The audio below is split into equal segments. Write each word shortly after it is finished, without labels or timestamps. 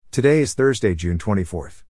Today is Thursday, June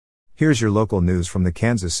 24th. Here's your local news from the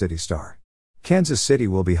Kansas City Star. Kansas City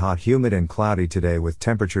will be hot, humid, and cloudy today with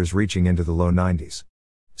temperatures reaching into the low 90s.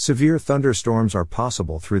 Severe thunderstorms are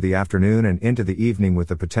possible through the afternoon and into the evening with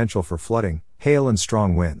the potential for flooding, hail, and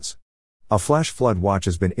strong winds. A flash flood watch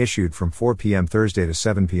has been issued from 4 p.m. Thursday to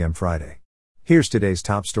 7 p.m. Friday. Here's today's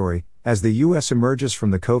top story. As the U.S. emerges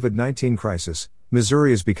from the COVID-19 crisis,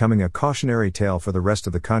 Missouri is becoming a cautionary tale for the rest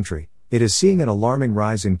of the country. It is seeing an alarming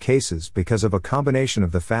rise in cases because of a combination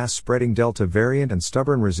of the fast-spreading Delta variant and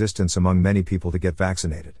stubborn resistance among many people to get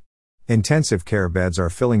vaccinated. Intensive care beds are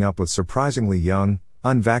filling up with surprisingly young,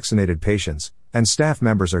 unvaccinated patients, and staff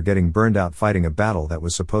members are getting burned out fighting a battle that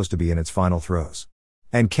was supposed to be in its final throes.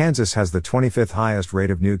 And Kansas has the 25th highest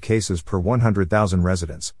rate of new cases per 100,000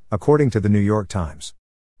 residents, according to the New York Times.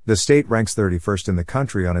 The state ranks 31st in the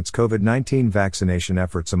country on its COVID-19 vaccination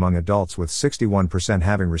efforts among adults, with 61%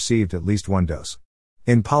 having received at least one dose.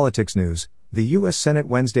 In politics news, the U.S. Senate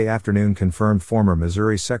Wednesday afternoon confirmed former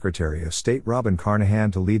Missouri Secretary of State Robin Carnahan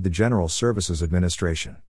to lead the General Services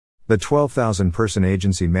Administration. The 12,000-person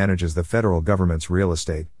agency manages the federal government's real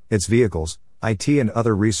estate, its vehicles, IT, and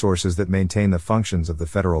other resources that maintain the functions of the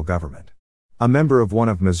federal government. A member of one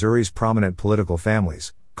of Missouri's prominent political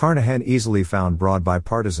families, Carnahan easily found broad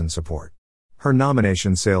bipartisan support. Her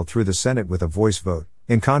nomination sailed through the Senate with a voice vote,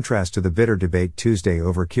 in contrast to the bitter debate Tuesday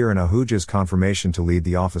over Kieran Ahuja's confirmation to lead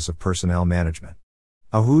the Office of Personnel Management.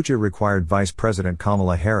 Ahuja required Vice President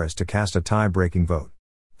Kamala Harris to cast a tie-breaking vote.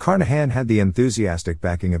 Carnahan had the enthusiastic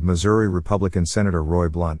backing of Missouri Republican Senator Roy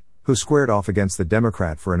Blunt, who squared off against the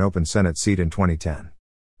Democrat for an open Senate seat in 2010.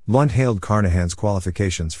 Blunt hailed Carnahan's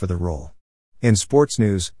qualifications for the role. In sports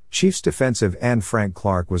news, Chiefs defensive end Frank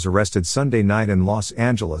Clark was arrested Sunday night in Los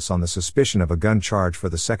Angeles on the suspicion of a gun charge for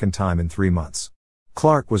the second time in 3 months.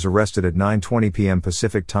 Clark was arrested at 9:20 p.m.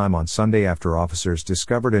 Pacific time on Sunday after officers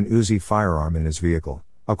discovered an Uzi firearm in his vehicle,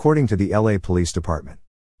 according to the LA Police Department.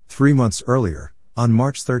 3 months earlier, on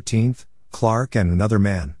March 13, Clark and another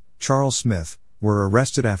man, Charles Smith, were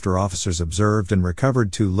arrested after officers observed and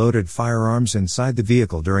recovered 2 loaded firearms inside the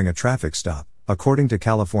vehicle during a traffic stop, according to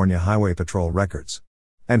California Highway Patrol records.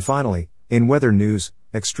 And finally, in weather news,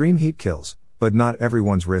 extreme heat kills, but not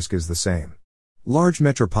everyone's risk is the same. Large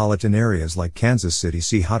metropolitan areas like Kansas City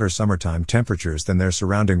see hotter summertime temperatures than their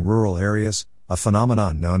surrounding rural areas, a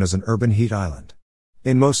phenomenon known as an urban heat island.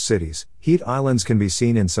 In most cities, heat islands can be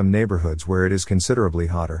seen in some neighborhoods where it is considerably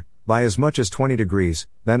hotter, by as much as 20 degrees,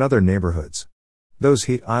 than other neighborhoods. Those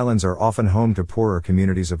heat islands are often home to poorer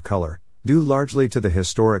communities of color, due largely to the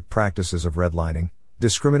historic practices of redlining,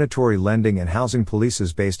 discriminatory lending, and housing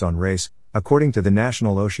policies based on race, according to the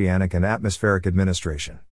National Oceanic and Atmospheric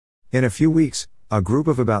Administration. In a few weeks, a group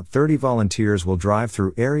of about 30 volunteers will drive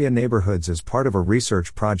through area neighborhoods as part of a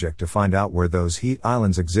research project to find out where those heat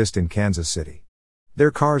islands exist in Kansas City. Their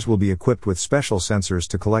cars will be equipped with special sensors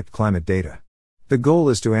to collect climate data. The goal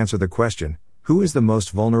is to answer the question, who is the most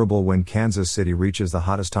vulnerable when Kansas City reaches the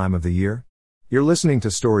hottest time of the year? You're listening to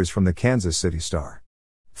stories from the Kansas City Star.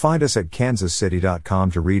 Find us at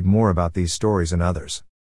kansascity.com to read more about these stories and others.